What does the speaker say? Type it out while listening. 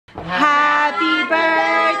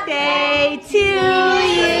to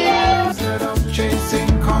you. Instead of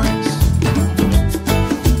chasing coins.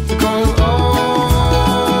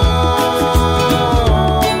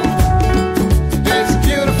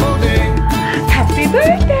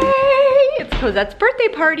 Cozette's birthday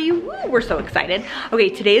party. Woo, we're so excited. Okay,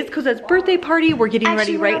 today is Cozette's birthday party. We're getting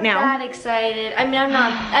ready right now. I'm not that excited. I mean, I'm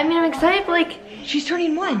not. I mean, I'm excited, but like, she's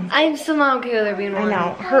turning 1. I'm still not okay with her being 1. I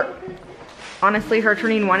know. Honestly, her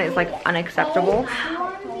turning 1 is like unacceptable.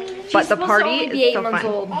 But the party is so fun.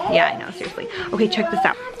 Old. Yeah, I know, seriously. Okay, check this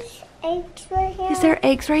out. Eggs right here. Is there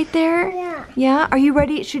eggs right there? Yeah. Yeah, are you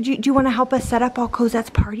ready? Do you want to help us set up all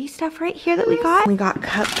Cozette's party stuff right here that we got? We got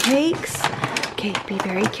cupcakes. Okay, be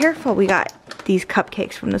very careful. We got these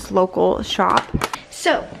cupcakes from this local shop.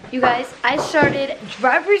 So, you guys, I started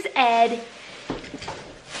driver's ed a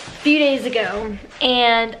few days ago,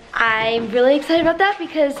 and I'm really excited about that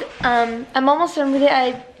because I'm almost done with it.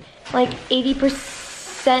 I'm like 80%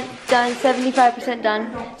 done, 75%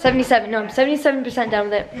 done, 77% done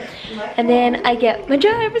with it. And then I get my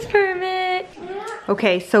driver's permit.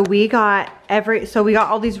 Okay, so we got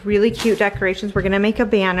all these really cute decorations. We're gonna make a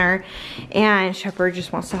banner, and Shepherd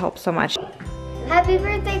just wants to help so much. Happy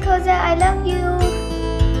birthday, Cozette. I love you.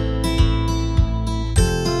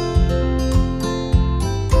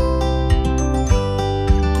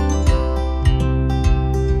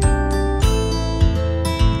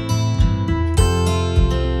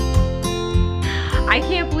 I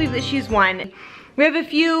can't believe that she's 1. We have a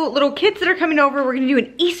few little kids that are coming over. We're gonna do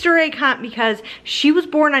an Easter egg hunt because she was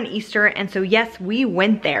born on Easter, and so yes, we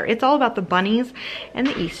went there. It's all about the bunnies and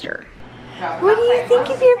the Easter. What do you think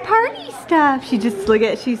of your party stuff? She just,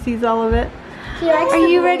 she sees all of it. Are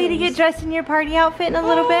you ready to get dressed in your party outfit in a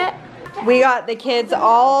little bit? We got the kids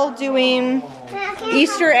all doing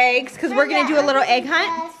Easter eggs because we're gonna do a little egg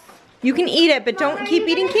hunt. You can eat it, but don't keep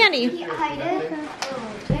eating candy.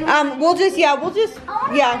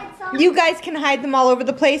 You guys can hide them all over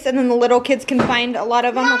the place, and then the little kids can find a lot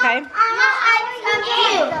of them, okay?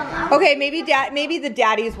 Okay, maybe the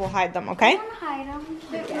daddies will hide them, okay?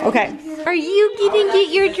 Okay. Are you gonna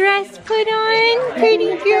get your dress put on,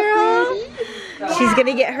 pretty girl? She's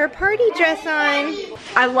gonna get her party dress on.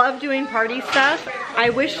 I love doing party stuff. I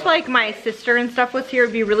wish like my sister and stuff was here.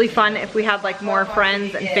 It'd be really fun if we had like more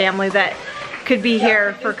friends and family that could be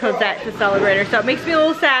here for Cozette to celebrate her. So it makes me a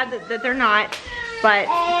little sad that they're not. But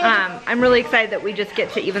I'm really excited that we just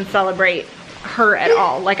get to even celebrate her at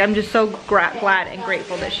all. Like, I'm just so glad and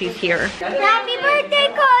grateful that she's here. Happy birthday,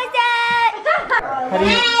 Cozette!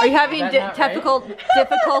 Are you having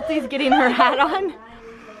difficulties getting her hat on?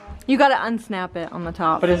 You gotta unsnap it on the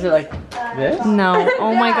top. But is it like this? No.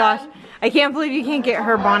 Oh my gosh. I can't believe you can't get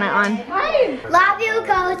her bonnet on. Love you,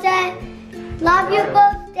 Cozette. Love you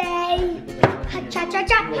both day.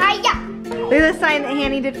 Cha-cha-cha, hiya. Look at the sign that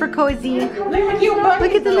Hanny did for Cozy.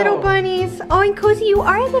 Look at the little bunnies. Oh, and Cozy, you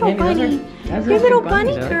are a little bunny. You're a little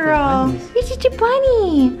bunny girl. You're just a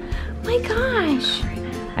bunny. My gosh.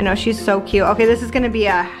 I know, she's so cute. Okay, this is gonna be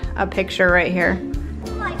a picture right here.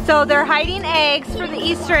 So they're hiding eggs for the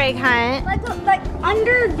Easter egg hunt. Like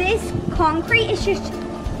under this concrete, it's just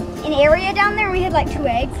an area down there. We had like 2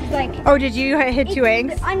 eggs. It's like, oh, did you hit 2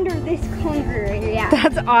 eggs? Under this concrete, yeah.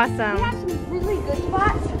 That's awesome. We have some really good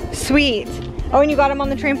spots. Sweet. Oh, and you got them on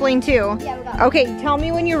the trampoline too? Yeah, we got them. Okay, tell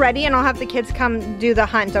me when you're ready and I'll have the kids come do the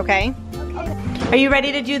hunt, okay? Okay. Are you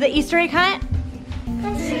ready to do the Easter egg hunt?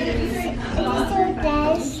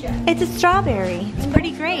 It's a strawberry. It's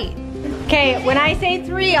pretty great. Okay, when I say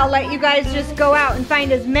 3, I'll let you guys just go out and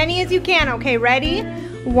find as many as you can. Okay, ready?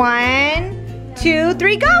 1, 2,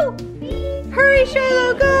 3, go! Hurry,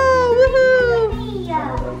 Shiloh, go!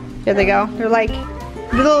 Woohoo! There they go. They're like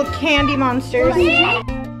little candy monsters.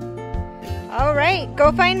 All right,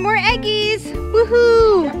 go find more eggies.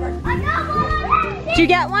 Woohoo! I got one! Did you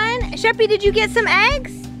get one? Sheppy, did you get some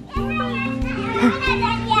eggs?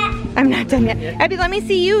 I'm not done yet. Abby, let me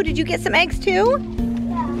see you. Did you get some eggs too?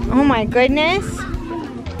 Oh my goodness.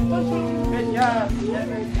 Good job.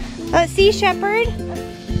 Let's see, Shepherd.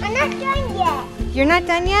 I'm not done yet. You're not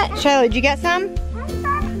done yet? Shiloh, did you get some?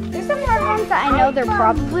 There's some hard ones that I know they're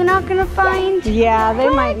probably not gonna find. Yeah, they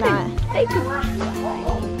might not. They could.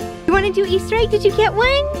 You want to do Easter egg? Did you get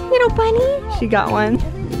one, little bunny? She got one.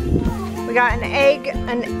 We got an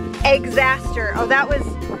egg-zaster. Oh, that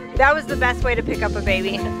was the best way to pick up a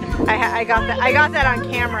baby. I got that on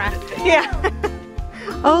camera. Yeah.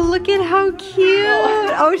 Oh, look at how cute.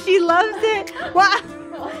 Oh, she loves it. Wow.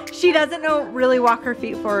 She doesn't really walk her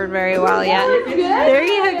feet forward very well yet. There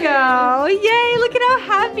you go. Yay, look at how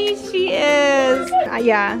happy she is.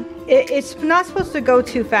 Yeah, It's not supposed to go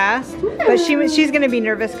too fast, but she's gonna be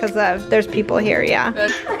nervous because there's people here, yeah.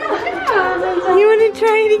 You wanna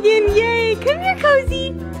try it again? Yay! Come here,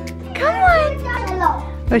 Cozy. Come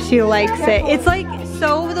on. But she likes it. It's like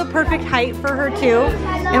so the perfect height for her too,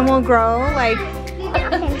 and will grow like.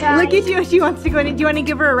 Look at you. She wants to go in. Do you want to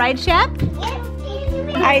give her a ride, Shep?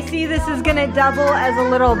 I see this is gonna double as a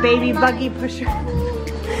little baby buggy pusher.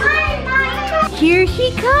 Here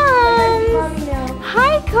she comes.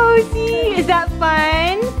 Hi, Cozy. Is that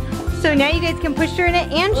fun? So now you guys can push her in it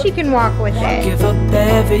and she can walk with it. Give up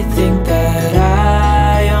everything that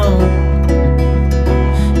I own.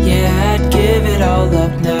 Yeah, I'd give it all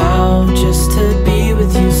up now just to be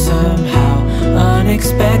with you somehow.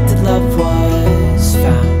 Unexpected love was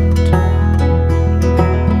found.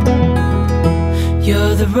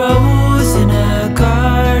 You're the rose in a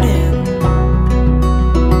garden,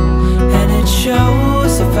 and it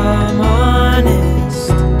shows if I'm honest.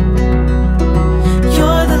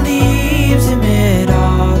 You're the leaves in mid-August,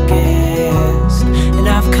 and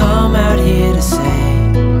I've come out here to say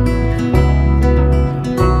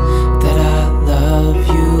that I love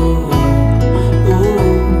you. Ooh,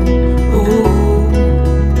 ooh,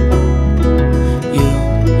 you,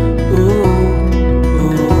 ooh,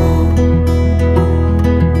 ooh.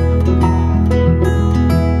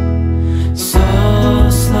 So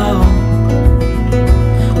slow,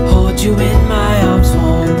 hold you in my arms,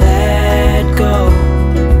 won't let go.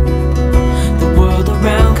 The world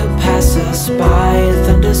around could pass us by, a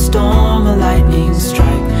thunderstorm, a lightning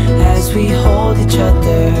strike, as we hold each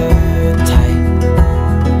other tight.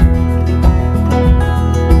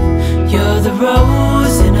 You're the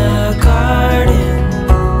rose in a garden,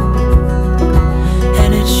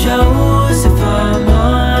 and it shows if I'm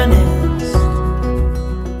honest.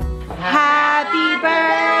 Happy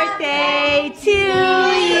birthday to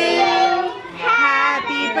you.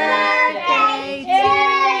 Happy birthday to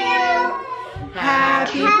you.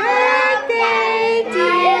 Happy birthday,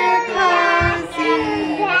 dear Cozy.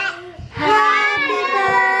 Happy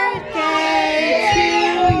birthday to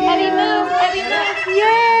you.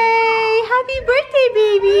 Yay! Happy birthday,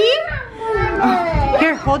 baby. Oh,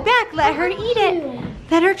 here, hold back. Let her eat it.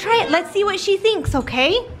 Let her try it. Let's see what she thinks,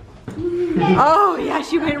 okay? Oh, yeah,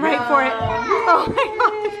 she went right for it. Oh my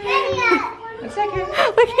gosh. 1 second.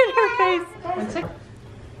 Look at her face. 1 second.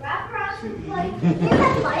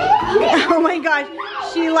 Oh my gosh,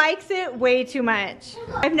 she likes it way too much.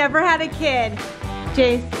 I've never had a kid,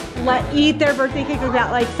 Jace, eat their birthday cake like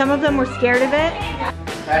that. Like, some of them were scared of it.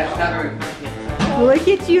 Look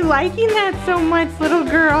at you liking that so much, little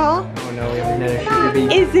girl. Oh no, we have another sugar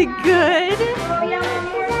beet. Is it good?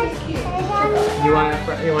 You want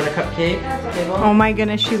a cupcake? Oh my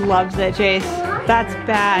goodness, she loves it, Jace. That's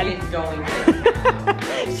bad. It's going.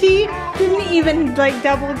 She didn't even like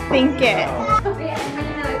double think it.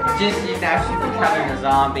 Just now she's becoming a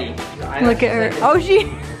zombie. Look at her. Oh, she.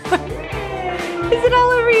 Is it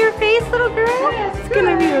all over your face, little girl? It's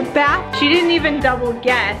gonna be a bath. She didn't even double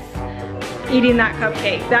guess eating that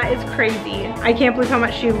cupcake. That is crazy. I can't believe how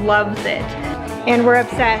much she loves it. And we're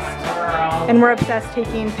obsessed. And we're obsessed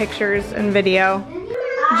taking pictures and video.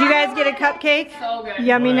 Did you guys get a cupcake? So good.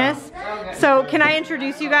 Yumminess. So can I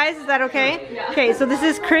introduce you guys? Is that okay? Okay, so this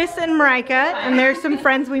is Chris and Marika, and they're some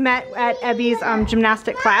friends we met at Ebby's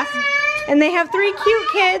gymnastic class. And they have 3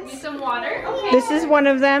 cute kids. Some water. Okay. This is one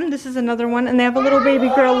of them. This is another one. And they have a little baby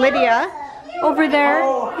girl, Lydia, over there.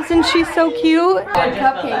 Isn't she so cute?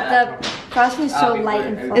 Cupcake. The frosting is so light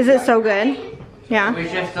and fluffy. Is it so good? Yeah.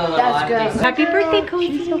 That's good. Happy birthday,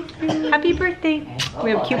 Cozy. Happy birthday. We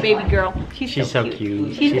have a cute baby girl. She's so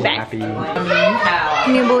cute. She's the best. happy.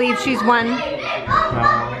 Can you believe she's 1?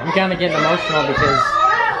 I'm kind of getting emotional because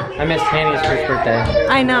I missed Hanny's first birthday.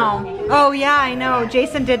 I know. Oh yeah, I know.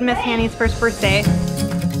 Jason did miss Hanny's first birthday.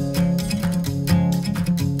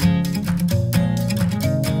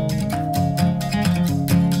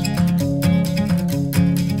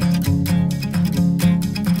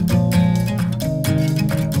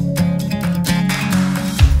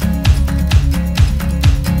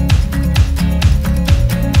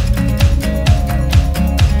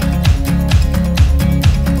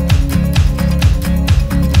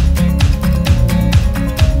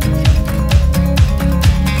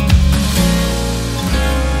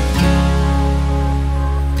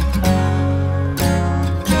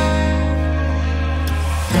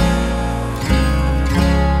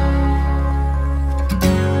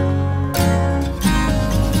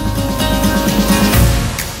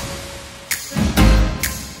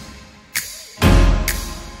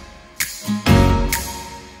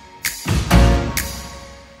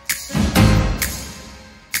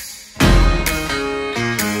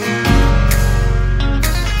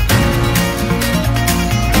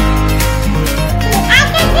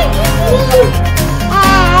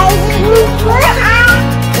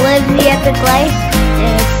 perfect life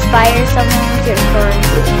and inspire someone with your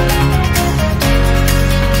story.